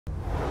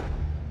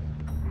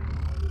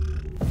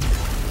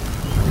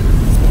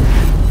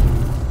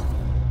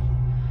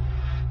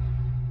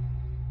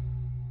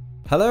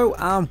Hello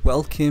and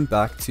welcome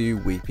back to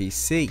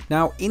WePC.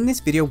 Now in this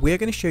video we're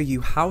going to show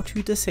you how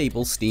to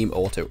disable Steam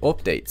auto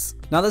updates.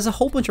 Now there's a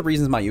whole bunch of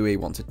reasons my UE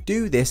want to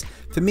do this.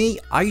 For me,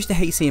 I used to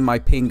hate seeing my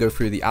ping go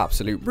through the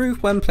absolute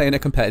roof when playing a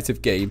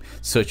competitive game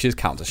such as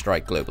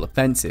Counter-Strike Global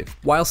Offensive.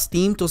 While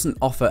Steam doesn't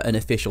offer an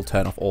official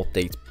turn off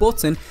updates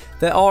button,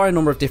 there are a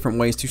number of different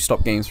ways to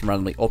stop games from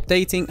randomly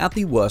updating at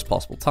the worst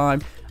possible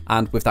time,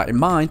 and with that in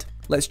mind,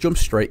 let's jump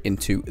straight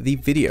into the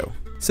video.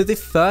 So the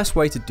first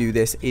way to do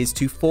this is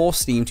to force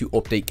Steam to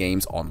update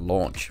games on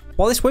launch.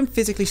 While this won't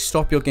physically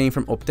stop your game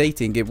from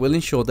updating, it will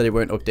ensure that it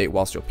won't update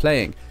whilst you're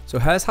playing. So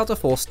here's how to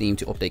force Steam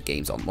to update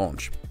games on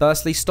launch.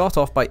 Firstly, start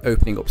off by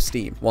opening up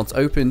Steam. Once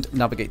opened,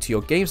 navigate to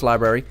your games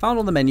library found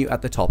on the menu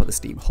at the top of the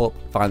Steam hub.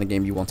 Find the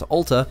game you want to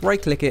alter,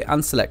 right click it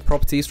and select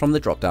properties from the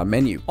drop down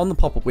menu. On the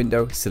pop-up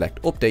window,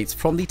 select updates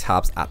from the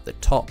tabs at the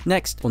top.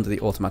 Next, under the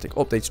automatic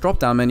updates drop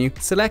down menu,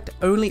 select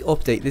only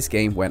update this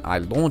game when I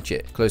launch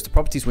it. Close the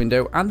properties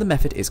window and the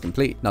method is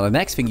complete. Now the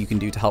next thing you can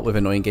do to help with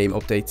annoying game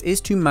updates is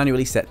to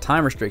manually set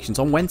time restrictions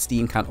on when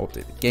Steam can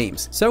update the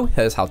games. So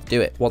here's how to do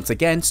it. Once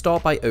again,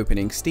 start by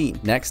opening Steam.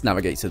 Next,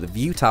 navigate to the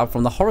View tab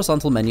from the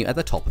horizontal menu at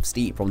the top of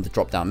Steam. From the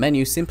drop-down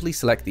menu, simply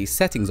select the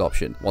Settings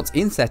option. Once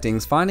in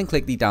Settings, find and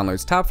click the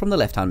Downloads tab from the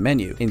left-hand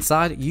menu.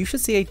 Inside, you should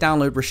see a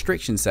Download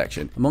Restrictions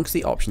section amongst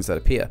the options that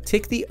appear.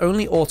 Tick the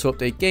Only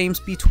Auto-Update Games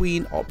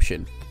Between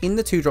option. In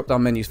the two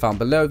drop-down menus found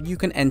below, you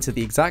can enter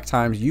the exact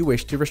times you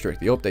wish to restrict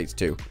the updates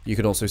to. You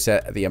can also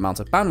set the amount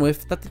of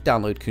bandwidth that the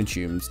download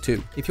consumes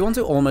too. If you want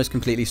to almost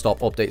completely stop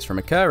updates from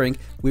occurring,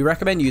 we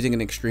recommend using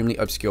an extremely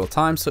obscure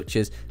time such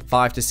as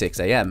 5 to 6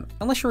 AM,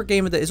 unless you're a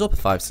gamer that is up at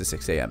 5 to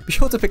 6 AM. Be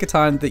sure to pick a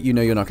time that you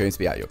know you're not going to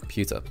be at your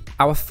computer.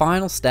 Our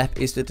final step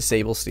is to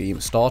disable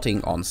Steam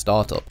starting on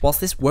startup.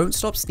 Whilst this won't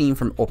stop Steam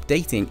from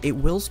updating, it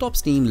will stop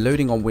Steam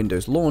loading on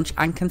Windows launch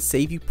and can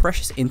save you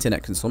precious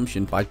internet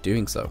consumption by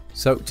doing so.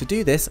 So to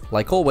do this,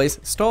 like always,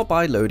 start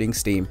by loading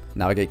Steam.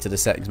 Navigate to the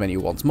settings menu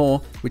once more,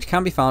 which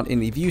can be found in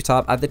the View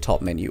tab at the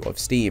top menu of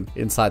Steam.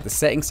 Inside the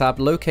settings tab,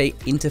 locate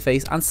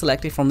Interface and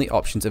select it from the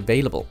options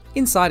available.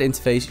 Inside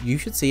Interface, you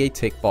should see a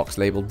tick box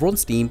labeled Run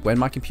Steam when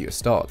my computer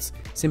starts.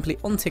 Simply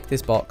untick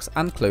this box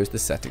and close the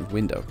settings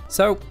window.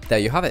 So there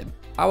you have it.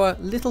 Our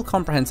little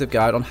comprehensive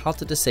guide on how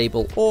to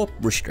disable or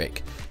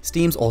restrict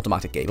Steam's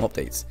automatic game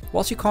updates.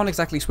 Whilst you can't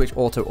exactly switch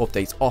auto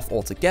updates off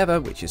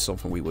altogether, which is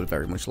something we would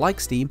very much like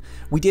Steam,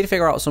 we did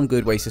figure out some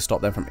good ways to stop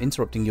them from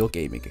interrupting your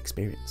gaming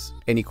experience.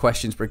 Any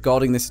questions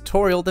regarding this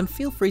tutorial, then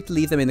feel free to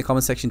leave them in the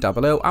comment section down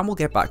below and we'll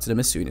get back to them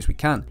as soon as we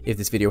can. If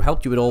this video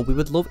helped you at all, we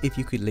would love if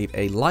you could leave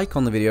a like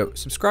on the video,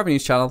 subscribe to the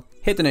channel,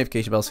 hit the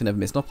notification bell so you never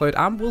miss an upload,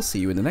 and we'll see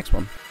you in the next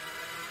one.